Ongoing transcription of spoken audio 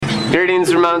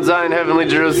Greetings from Mount Zion, heavenly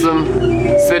Jerusalem,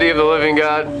 city of the living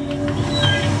God,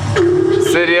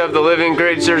 city of the living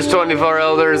creatures, 24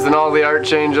 elders, and all the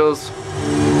archangels.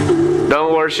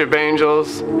 Don't worship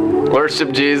angels,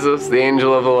 worship Jesus, the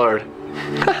angel of the Lord.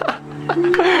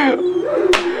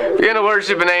 If you're going to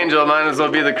worship an angel, might as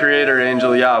well be the creator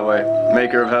angel, Yahweh,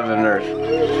 maker of heaven and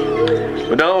earth.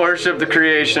 But don't worship the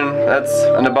creation. That's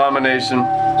an abomination.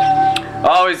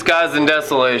 Always causing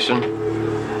desolation.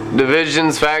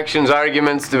 Divisions, factions,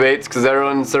 arguments, debates, because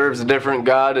everyone serves a different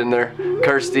God in their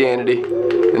Christianity,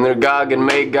 in their Gog and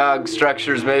Magog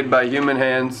structures made by human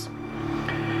hands.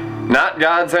 Not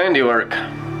God's handiwork.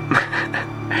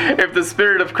 If the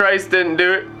Spirit of Christ didn't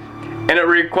do it, and it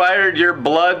required your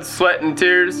blood, sweat, and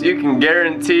tears, you can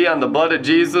guarantee on the blood of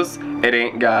Jesus, it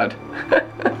ain't God.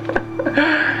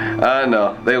 I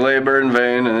know, they labor in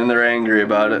vain and then they're angry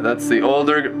about it. That's the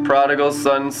older prodigal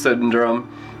son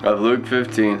syndrome of Luke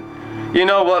 15. You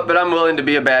know what, but I'm willing to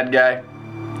be a bad guy.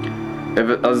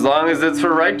 As long as it's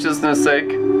for righteousness'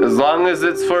 sake, as long as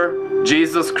it's for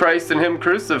Jesus Christ and Him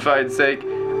crucified sake.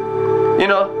 You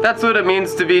know, that's what it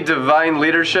means to be divine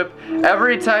leadership.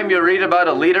 Every time you read about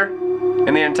a leader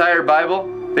in the entire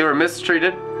Bible, they were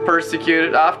mistreated,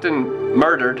 persecuted, often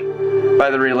murdered by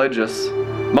the religious.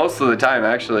 Most of the time,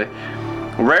 actually.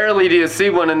 Rarely do you see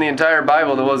one in the entire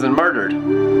Bible that wasn't murdered.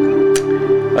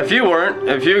 If you weren't,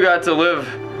 if you got to live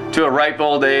to a ripe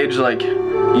old age like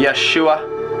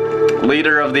Yeshua,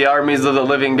 leader of the armies of the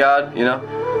living God, you know,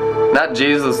 not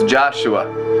Jesus, Joshua,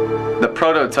 the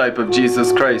prototype of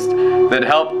Jesus Christ that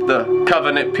helped the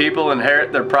covenant people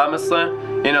inherit their promised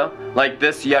land, you know, like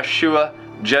this Yeshua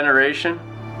generation.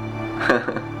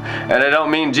 And I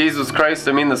don't mean Jesus Christ,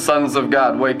 I mean the sons of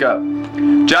God. Wake up.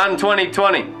 John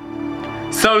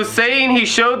 20:20. So saying, he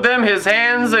showed them his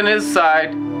hands and his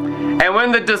side. And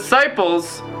when the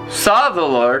disciples saw the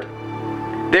Lord,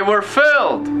 they were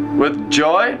filled with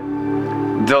joy,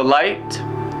 delight,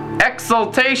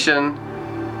 exultation,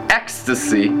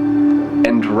 ecstasy,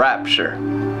 and rapture.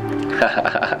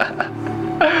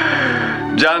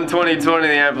 John 20:20,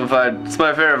 the Amplified. It's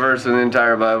my favorite verse in the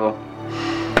entire Bible.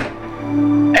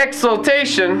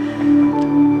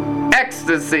 Exultation,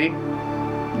 ecstasy,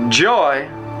 joy,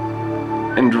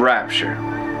 and rapture.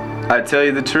 I tell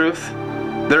you the truth,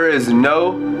 there is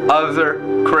no other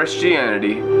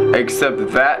Christianity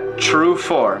except that true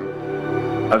form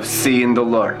of seeing the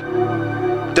Lord.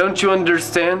 Don't you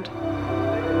understand?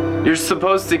 You're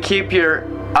supposed to keep your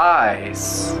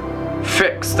eyes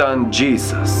fixed on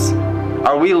Jesus.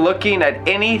 Are we looking at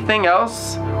anything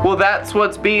else? Well, that's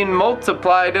what's being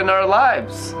multiplied in our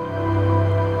lives.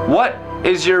 What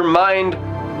is your mind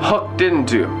hooked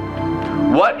into?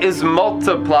 What is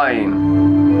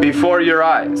multiplying before your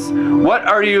eyes? What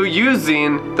are you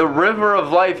using the river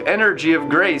of life energy of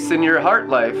grace in your heart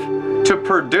life to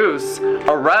produce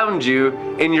around you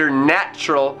in your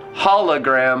natural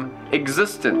hologram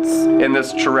existence in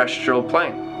this terrestrial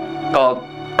plane called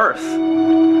Earth?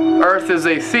 Earth is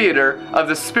a theater of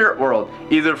the spirit world,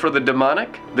 either for the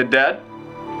demonic, the dead,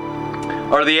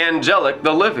 or the angelic,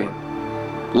 the living.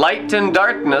 Light and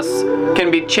darkness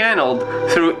can be channeled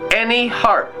through any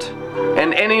heart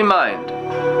and any mind,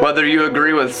 whether you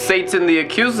agree with Satan the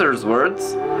accuser's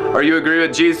words, or you agree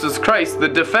with Jesus Christ, the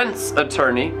defense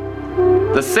attorney,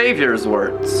 the Savior's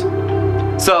words.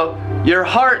 So, your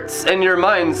hearts and your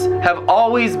minds have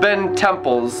always been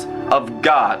temples of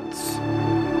gods.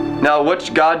 Now,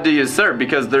 which God do you serve?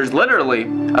 Because there's literally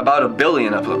about 1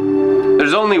 billion of them.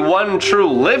 There's only one true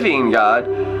living God,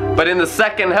 but in the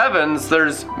second heavens,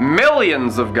 there's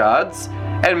millions of gods,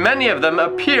 and many of them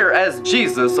appear as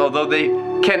Jesus, although they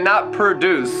cannot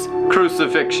produce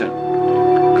crucifixion.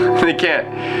 They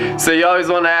can't. So you always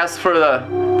want to ask for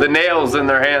the nails in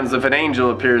their hands if an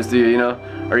angel appears to you, you know,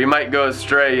 or you might go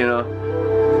astray, you know.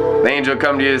 The angel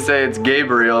come to you and say it's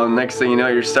Gabriel, and next thing you know,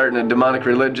 you're starting a demonic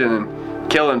religion and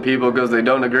killing people because they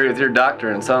don't agree with your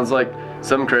doctrine. It sounds like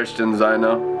some Christians I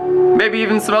know. Maybe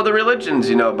even some other religions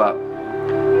you know about.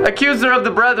 Accuser of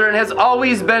the brethren has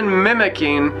always been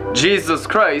mimicking Jesus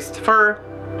Christ for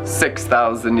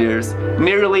 6,000 years.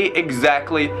 Nearly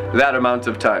exactly that amount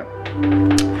of time.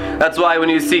 That's why when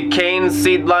you see Cain's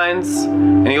seed lines,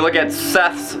 and you look at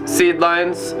Seth's seed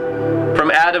lines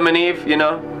from Adam and Eve, you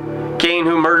know, Cain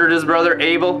who murdered his brother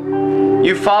Abel,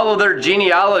 you follow their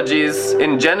genealogies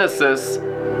in Genesis.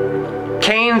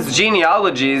 Cain's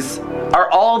genealogies are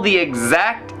all the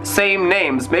exact same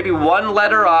names, maybe one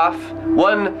letter off,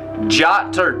 one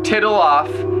jot or tittle off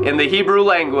in the Hebrew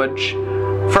language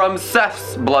from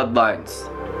Seth's bloodlines.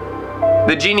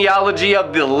 The genealogy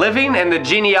of the living and the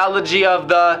genealogy of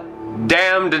the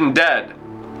damned and dead.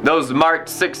 Those marked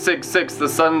 666, the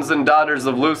sons and daughters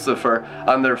of Lucifer,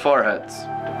 on their foreheads.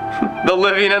 The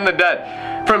living and the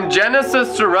dead. From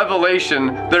Genesis to Revelation,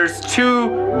 there's two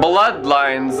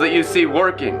bloodlines that you see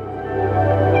working.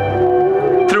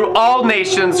 Through all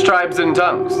nations, tribes, and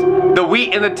tongues. The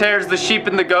wheat and the tares, the sheep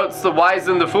and the goats, the wise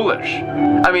and the foolish.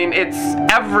 I mean, it's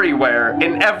everywhere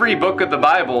in every book of the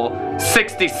Bible,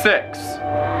 66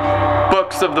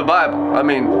 books of the Bible. I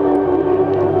mean,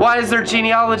 why is there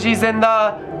genealogies in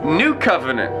the New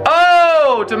Covenant?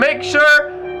 Oh, to make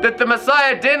sure that the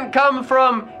Messiah didn't come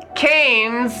from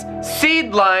Cain's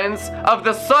seed lines of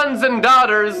the sons and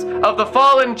daughters of the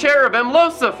fallen cherubim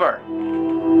Lucifer.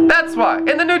 That's why,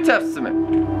 in the New Testament.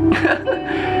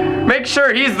 Make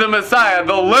sure he's the Messiah,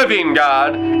 the living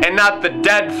God, and not the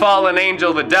dead fallen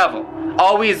angel, the devil.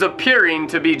 Always appearing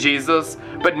to be Jesus,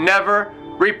 but never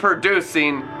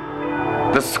reproducing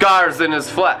the scars in his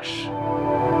flesh,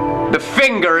 the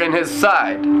finger in his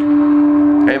side.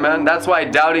 Amen? That's why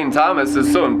doubting Thomas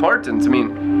is so important. I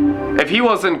mean, if he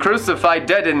wasn't crucified,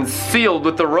 dead, and sealed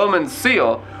with the Roman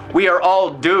seal, we are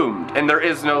all doomed, and there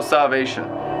is no salvation.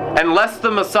 Unless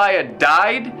the Messiah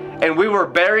died and we were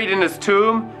buried in his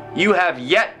tomb, you have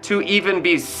yet to even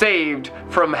be saved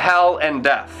from hell and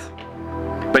death.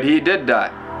 But he did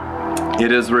die.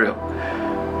 It is real.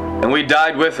 And we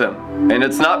died with him. And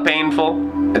it's not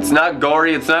painful. It's not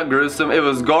gory. It's not gruesome. It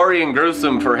was gory and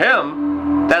gruesome for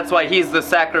him. That's why he's the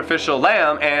sacrificial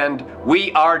lamb and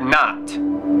we are not.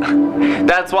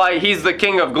 That's why he's the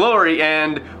King of glory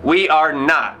and we are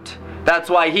not.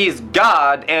 That's why he's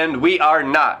God and we are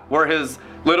not. We're his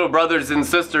little brothers and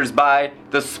sisters by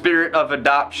the spirit of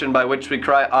adoption by which we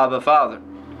cry, Abba, Father.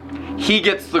 He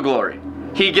gets the glory.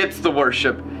 He gets the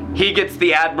worship. He gets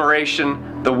the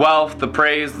admiration, the wealth, the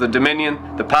praise, the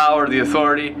dominion, the power, the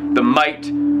authority, the might,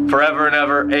 forever and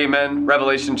ever. Amen.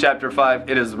 Revelation chapter 5,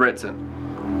 it is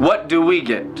written. What do we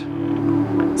get?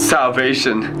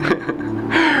 Salvation.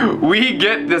 We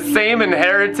get the same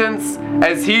inheritance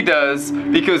as he does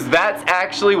because that's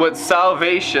actually what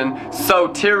salvation,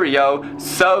 soterio,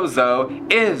 sozo,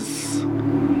 is.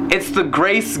 It's the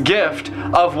grace gift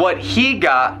of what he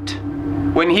got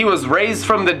when he was raised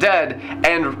from the dead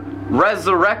and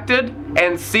resurrected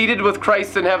and seated with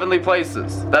Christ in heavenly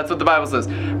places. That's what the Bible says.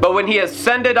 But when he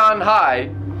ascended on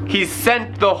high, he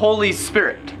sent the Holy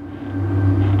Spirit.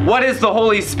 What is the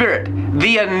Holy Spirit?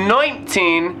 The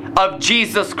anointing of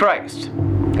Jesus Christ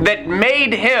that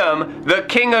made him the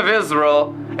King of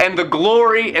Israel and the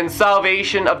glory and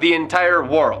salvation of the entire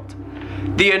world.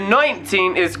 The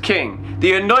anointing is King.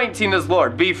 The anointing is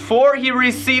Lord. Before he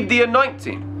received the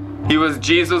anointing, he was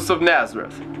Jesus of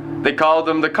Nazareth. They called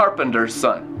him the carpenter's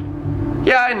son.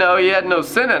 Yeah, I know, he had no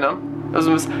sin in him.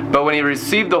 But when he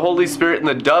received the Holy Spirit and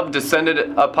the dove descended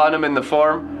upon him in the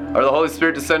form, or the Holy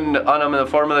Spirit descended on him in the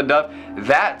form of the dove,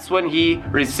 that's when he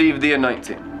received the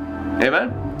anointing.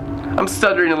 Amen? I'm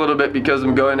stuttering a little bit because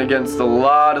I'm going against a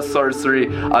lot of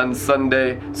sorcery on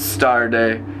Sunday, Star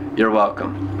Day. You're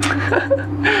welcome.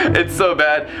 It's so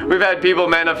bad. We've had people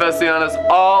manifesting on us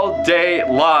all day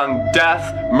long.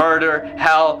 Death, murder,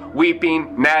 hell,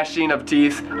 weeping, gnashing of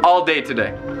teeth, all day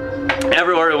today.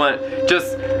 Everywhere we went,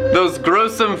 just those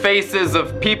gruesome faces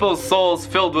of people's souls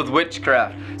filled with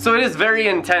witchcraft. So it is very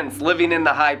intense living in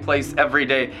the high place every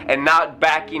day and not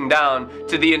backing down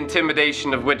to the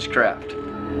intimidation of witchcraft.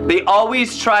 They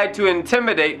always try to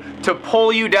intimidate, to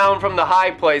pull you down from the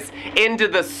high place into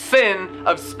the sin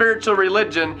of spiritual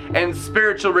religion and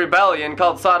spiritual rebellion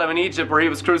called Sodom and Egypt, where he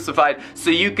was crucified, so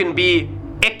you can be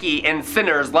icky and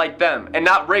sinners like them and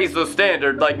not raise the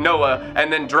standard like Noah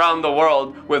and then drown the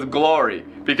world with glory,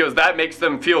 because that makes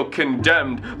them feel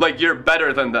condemned like you're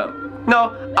better than them.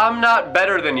 No, I'm not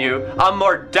better than you. I'm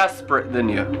more desperate than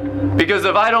you. Because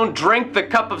if I don't drink the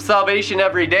cup of salvation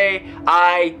every day,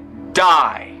 I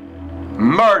die.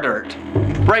 Murdered.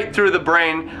 Right through the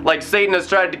brain, like Satan has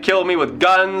tried to kill me with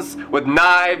guns, with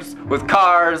knives, with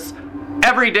cars.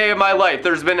 Every day of my life,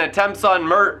 there's been attempts of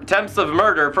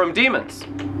murder from demons.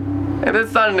 And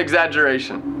it's not an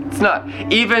exaggeration. It's not.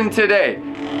 Even today,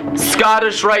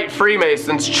 Scottish Rite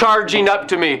Freemasons charging up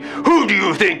to me. Who do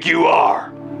you think you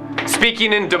are?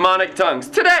 Speaking in demonic tongues.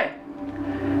 Today.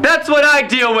 That's what I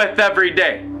deal with every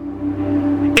day.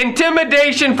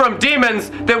 Intimidation from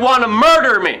demons that want to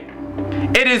murder me.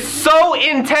 It is so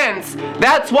intense.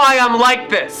 That's why I'm like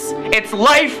this. It's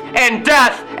life and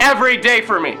death every day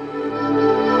for me.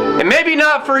 And maybe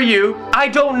not for you. I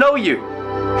don't know you.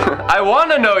 I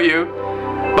want to know you.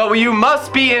 But you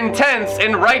must be intense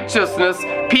in righteousness,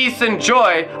 peace, and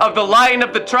joy of the Lion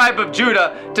of the tribe of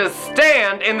Judah to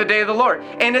stand in the day of the Lord.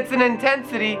 And it's an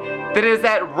intensity that is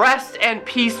at rest and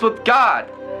peace with God.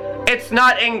 It's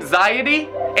not anxiety.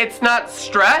 It's not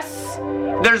stress.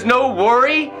 There's no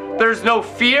worry. There's no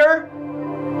fear.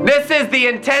 This is the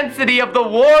intensity of the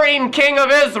warring King of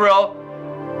Israel,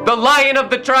 the Lion of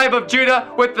the tribe of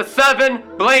Judah, with the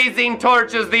 7 blazing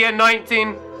torches, the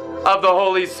anointing of the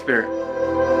Holy Spirit.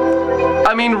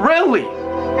 I mean, really?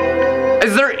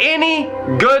 Is there any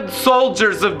good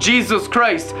soldiers of Jesus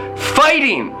Christ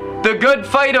fighting the good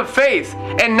fight of faith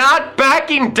and not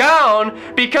backing down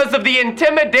because of the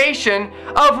intimidation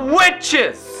of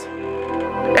witches?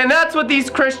 And that's what these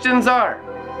Christians are.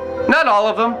 Not all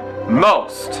of them,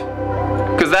 most.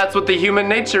 Because that's what the human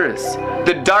nature is.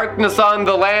 The darkness on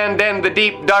the land and the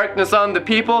deep darkness on the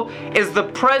people is the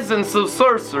presence of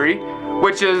sorcery,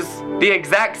 which is the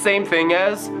exact same thing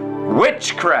as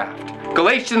witchcraft.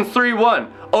 Galatians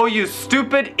 3:1. Oh, you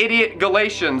stupid idiot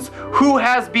Galatians, who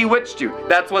has bewitched you?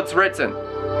 That's what's written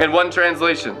in one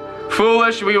translation.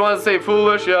 Foolish, we want to say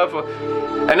foolish. Yeah.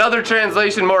 Another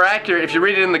translation, more accurate, if you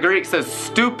read it in the Greek, says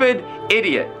stupid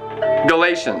idiot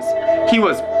Galatians. He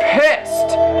was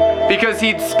pissed because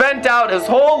he'd spent out his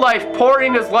whole life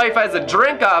pouring his life as a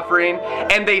drink offering,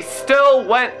 and they still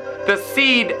went the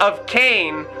seed of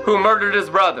Cain, who murdered his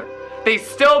brother. They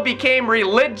still became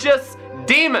religious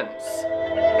demons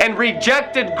and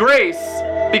rejected grace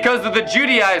because of the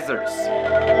Judaizers,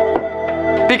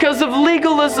 because of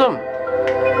legalism.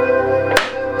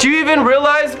 Do you even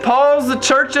realize Paul's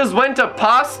churches went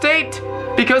apostate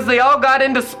because they all got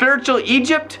into spiritual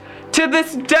Egypt? To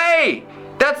this day,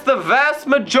 that's the vast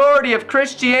majority of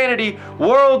Christianity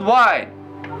worldwide.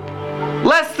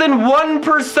 Less than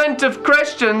 1% of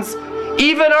Christians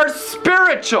even are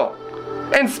spiritual.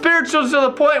 And spiritual to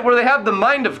the point where they have the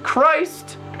mind of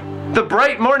Christ, the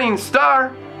bright morning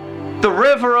star, the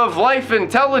river of life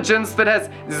intelligence that has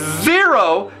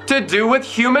zero to do with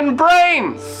human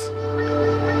brains.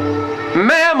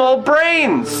 Mammal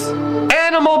brains,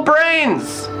 animal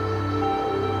brains.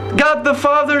 God the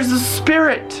Father's a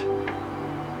spirit.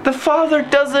 The Father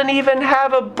doesn't even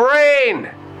have a brain.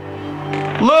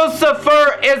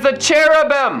 Lucifer is a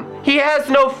cherubim. He has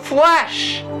no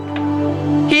flesh.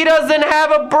 He doesn't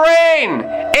have a brain.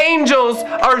 Angels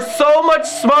are so much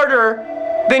smarter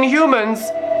than humans.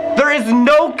 There is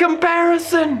no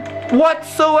comparison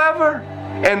whatsoever.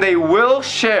 And they will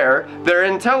share their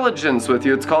intelligence with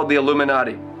you. It's called the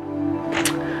Illuminati.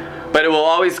 But it will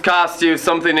always cost you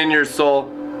something in your soul.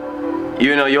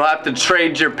 You know, you'll have to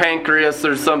trade your pancreas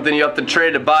or something. You have to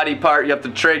trade a body part. You have to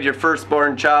trade your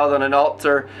firstborn child on an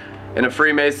altar in a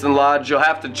Freemason lodge. You'll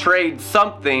have to trade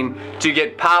something to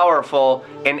get powerful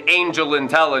and angel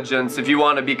intelligence if you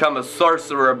want to become a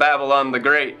sorcerer of Babylon the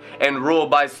Great and rule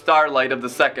by starlight of the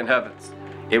second heavens.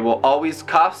 It will always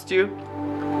cost you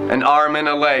an arm and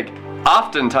a leg.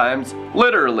 Oftentimes,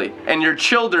 literally. And your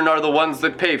children are the ones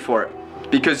that pay for it,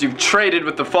 because you've traded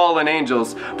with the fallen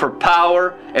angels for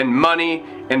power and money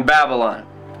in Babylon.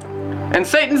 And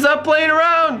Satan's not playing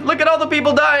around. Look at all the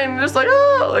people dying. Just like,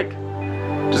 oh, like,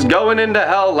 just going into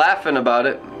hell laughing about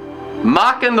it.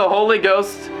 Mocking the Holy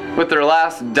Ghost with their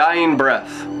last dying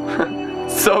breath.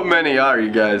 So many are,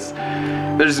 you guys.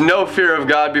 There's no fear of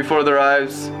God before their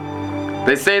eyes.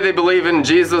 They say they believe in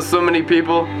Jesus, so many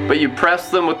people, but you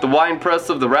press them with the winepress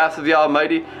of the wrath of the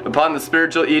Almighty upon the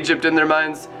spiritual Egypt in their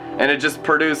minds, and it just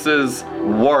produces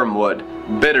wormwood,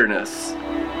 bitterness,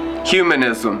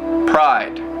 humanism,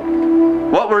 pride.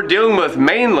 What we're dealing with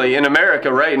mainly in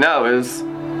America right now is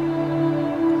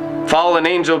fallen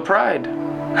angel pride.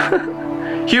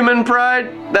 Human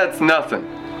pride, that's nothing.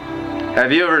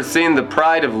 Have you ever seen the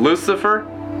pride of Lucifer?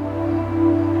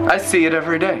 I see it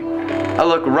every day. I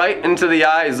look right into the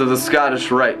eyes of the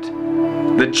Scottish Rite,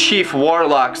 the chief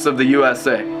warlocks of the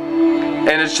USA.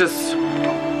 And it's just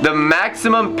the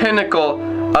maximum pinnacle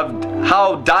of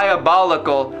how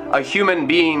diabolical a human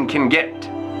being can get.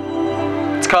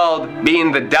 It's called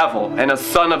being the devil and a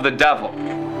son of the devil.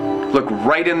 Look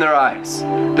right in their eyes.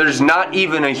 There's not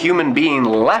even a human being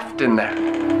left in there.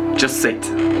 Just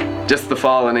Satan. Just the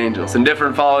fallen angels. And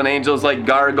different fallen angels like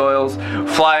gargoyles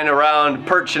flying around,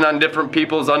 perching on different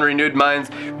people's unrenewed minds,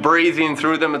 breathing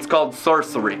through them. It's called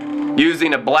sorcery.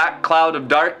 Using a black cloud of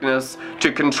darkness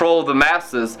to control the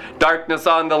masses. Darkness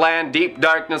on the land, deep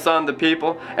darkness on the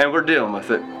people. And we're dealing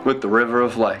with it with the river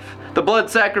of life. The blood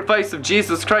sacrifice of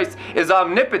Jesus Christ is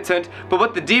omnipotent, but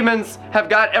what the demons have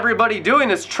got everybody doing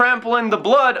is trampling the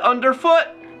blood underfoot.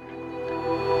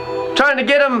 Trying to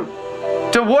get them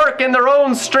to work in their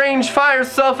own strange fire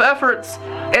self-efforts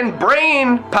and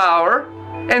brain power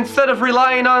instead of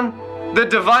relying on the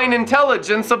divine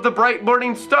intelligence of the bright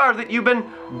morning star that you've been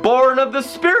born of the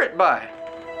Spirit by.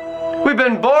 We've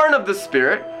been born of the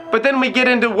Spirit, but then we get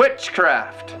into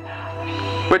witchcraft.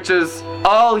 which is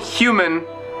all human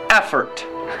effort.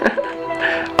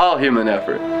 All human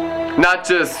effort. Not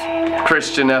just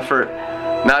Christian effort,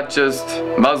 not just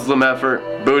Muslim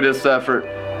effort, Buddhist effort,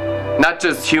 not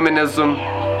just humanism,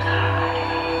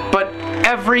 but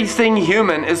everything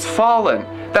human is fallen.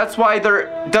 That's why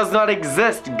there does not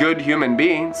exist good human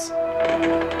beings.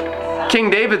 King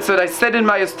David said, I said in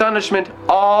my astonishment,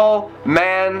 all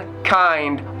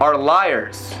mankind are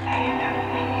liars.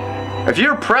 If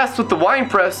you're pressed with the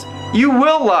winepress, you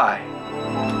will lie.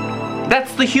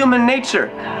 That's the human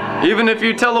nature. Even if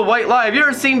you tell a white lie, have you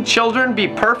ever seen children be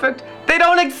perfect? They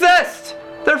don't exist.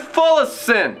 They're full of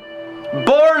sin.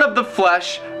 Born of the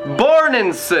flesh, born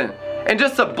in sin, and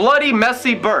just a bloody,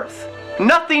 messy birth.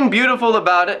 Nothing beautiful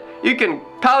about it. You can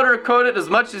powder coat it as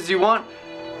much as you want.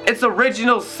 It's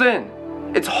original sin.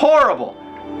 It's horrible.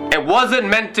 It wasn't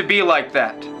meant to be like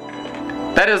that.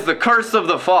 That is the curse of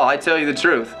the fall. I tell you the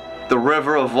truth. The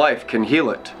river of life can heal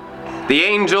it. The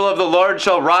angel of the Lord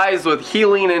shall rise with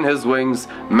healing in his wings.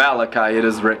 Malachi, it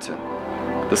is written.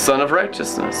 The Son of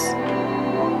Righteousness.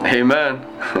 Amen.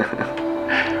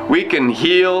 We can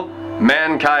heal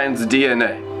mankind's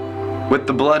DNA with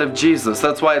the blood of Jesus.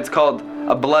 That's why it's called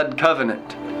a blood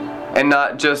covenant and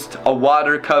not just a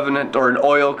water covenant or an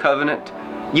oil covenant.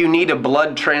 You need a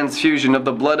blood transfusion of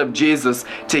the blood of Jesus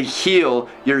to heal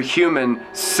your human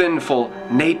sinful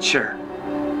nature.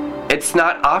 It's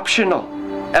not optional.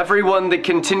 Everyone that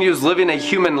continues living a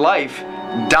human life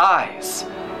dies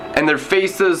and their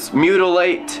faces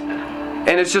mutilate,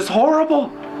 and it's just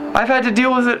horrible. I've had to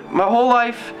deal with it my whole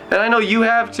life, and I know you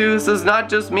have too. This is not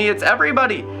just me, it's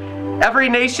everybody. Every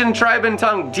nation, tribe, and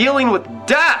tongue dealing with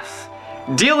death,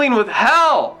 dealing with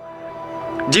hell,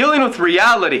 dealing with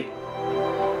reality,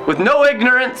 with no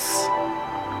ignorance.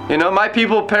 You know, my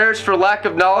people perish for lack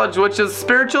of knowledge, which is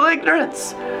spiritual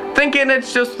ignorance. Thinking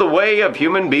it's just the way of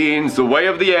human beings, the way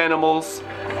of the animals.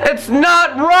 It's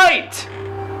not right.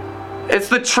 It's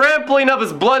the trampling of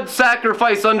his blood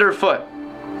sacrifice underfoot.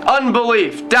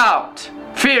 Unbelief, doubt,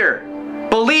 fear,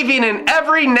 believing in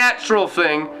every natural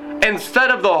thing instead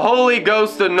of the Holy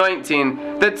Ghost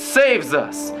anointing that saves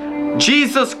us.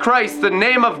 Jesus Christ, the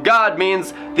name of God,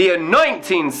 means the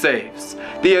anointing saves.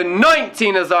 The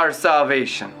anointing is our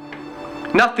salvation.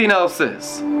 Nothing else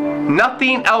is.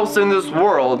 Nothing else in this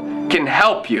world can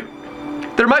help you.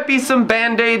 There might be some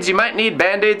band-aids. You might need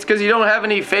band-aids because you don't have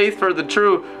any faith for the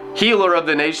true healer of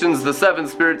the nations, the seven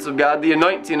spirits of God, the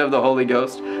anointing of the Holy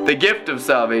Ghost, the gift of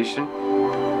salvation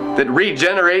that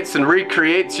regenerates and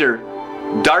recreates your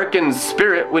darkened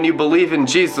spirit when you believe in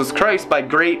Jesus Christ by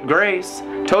great grace,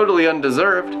 totally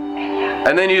undeserved.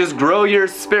 And then you just grow your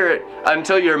spirit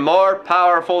until you're more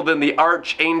powerful than the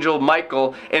archangel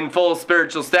Michael in full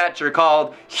spiritual stature,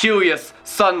 called huious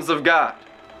sons of God.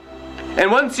 And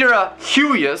once you're a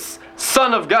huious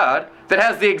son of God that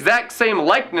has the exact same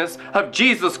likeness of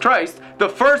Jesus Christ, the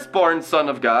firstborn Son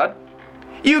of God,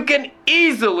 you can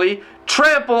easily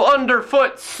trample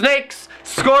underfoot snakes,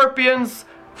 scorpions,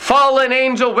 fallen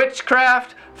angel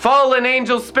witchcraft, fallen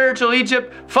angel spiritual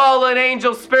Egypt, fallen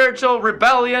angel spiritual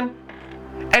rebellion,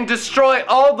 and destroy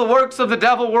all the works of the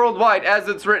devil worldwide, as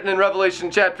it's written in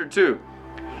Revelation chapter 2.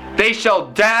 They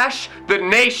shall dash the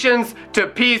nations to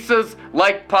pieces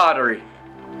like pottery.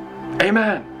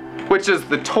 Amen. Which is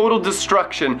the total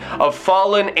destruction of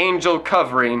fallen angel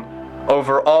covering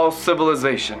over all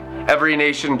civilization. Every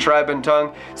nation, tribe, and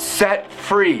tongue set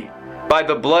free by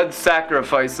the blood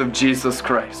sacrifice of Jesus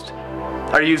Christ.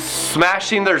 Are you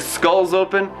smashing their skulls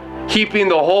open, heaping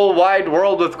the whole wide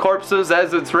world with corpses,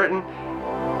 as it's written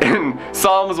in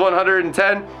Psalms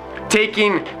 110,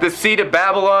 taking the seed of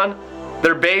Babylon,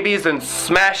 their babies, and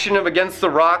smashing them against the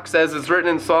rocks, as is written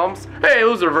in Psalms? Hey,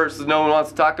 those are verses no one wants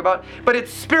to talk about. But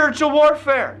it's spiritual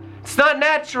warfare. It's not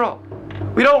natural.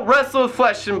 We don't wrestle with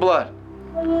flesh and blood.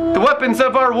 The weapons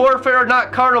of our warfare are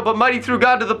not carnal, but mighty through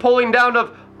God to the pulling down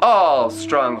of all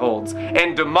strongholds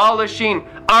and demolishing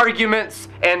arguments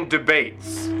and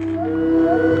debates.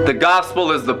 The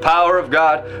gospel is the power of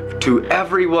God to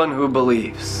everyone who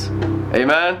believes.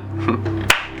 Amen?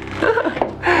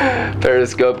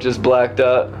 Periscope just blacked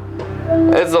out.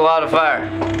 It's a lot of fire.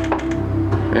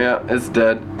 Yeah, it's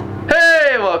dead.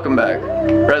 Hey, welcome back.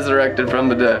 Resurrected from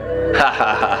the dead. Ha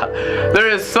ha ha. There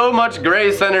is so much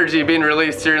grace energy being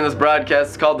released here in this broadcast.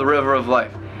 It's called the River of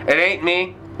Life. It ain't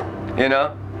me, you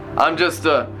know. I'm just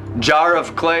a jar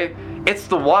of clay. It's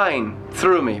the wine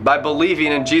through me by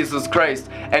believing in Jesus Christ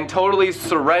and totally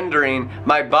surrendering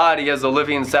my body as a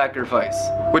living sacrifice,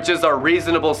 which is our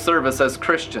reasonable service as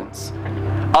Christians.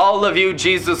 All of you,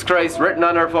 Jesus Christ written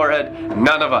on our forehead,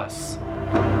 none of us.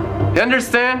 You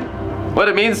understand? what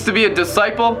it means to be a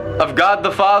disciple of God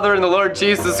the Father and the Lord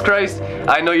Jesus Christ,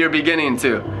 I know you're beginning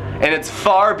to. And it's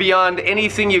far beyond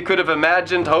anything you could have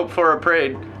imagined, hoped for, or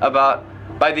prayed about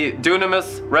by the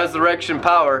dunamis resurrection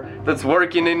power that's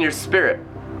working in your spirit.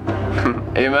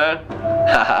 Amen?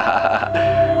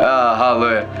 Oh,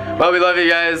 hallelujah. Well, we love you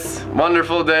guys.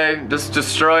 Wonderful day. Just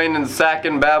destroying and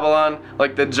sacking Babylon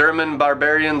like the German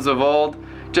barbarians of old.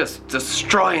 Just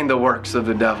destroying the works of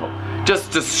the devil.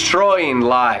 Just destroying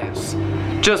lives.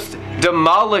 Just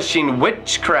demolishing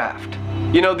witchcraft.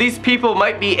 You know, these people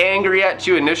might be angry at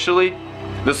you initially.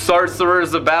 The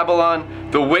sorcerers of Babylon,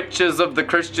 the witches of the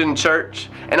Christian church,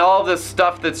 and all this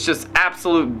stuff that's just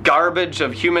absolute garbage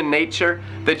of human nature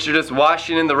that you're just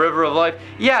washing in the river of life.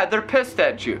 Yeah, they're pissed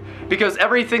at you because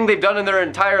everything they've done in their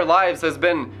entire lives has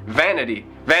been vanity.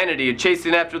 Vanity,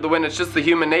 chasing after the wind. It's just the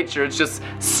human nature. It's just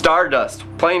stardust,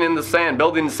 playing in the sand,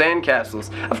 building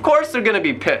sandcastles. Of course they're going to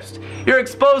be pissed. You're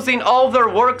exposing all their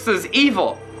works as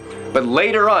evil. But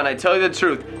later on, I tell you the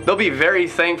truth, they'll be very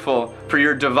thankful for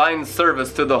your divine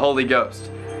service to the Holy Ghost.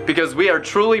 Because we are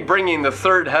truly bringing the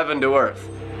third heaven to earth.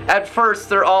 At first,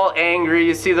 they're all angry.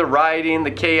 You see the rioting,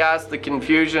 the chaos, the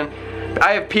confusion.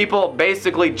 I have people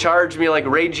basically charge me like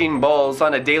raging bulls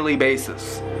on a daily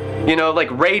basis. You know,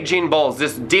 like raging bulls,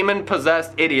 just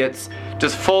demon-possessed idiots,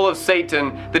 just full of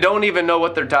Satan that don't even know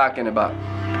what they're talking about.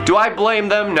 Do I blame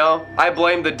them? No. I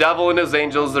blame the devil and his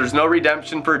angels. There's no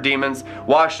redemption for demons.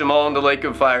 Wash them all in the lake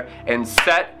of fire and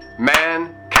set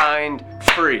mankind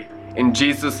free. In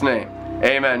Jesus' name.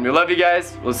 Amen. We love you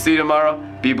guys. We'll see you tomorrow.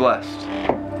 Be blessed.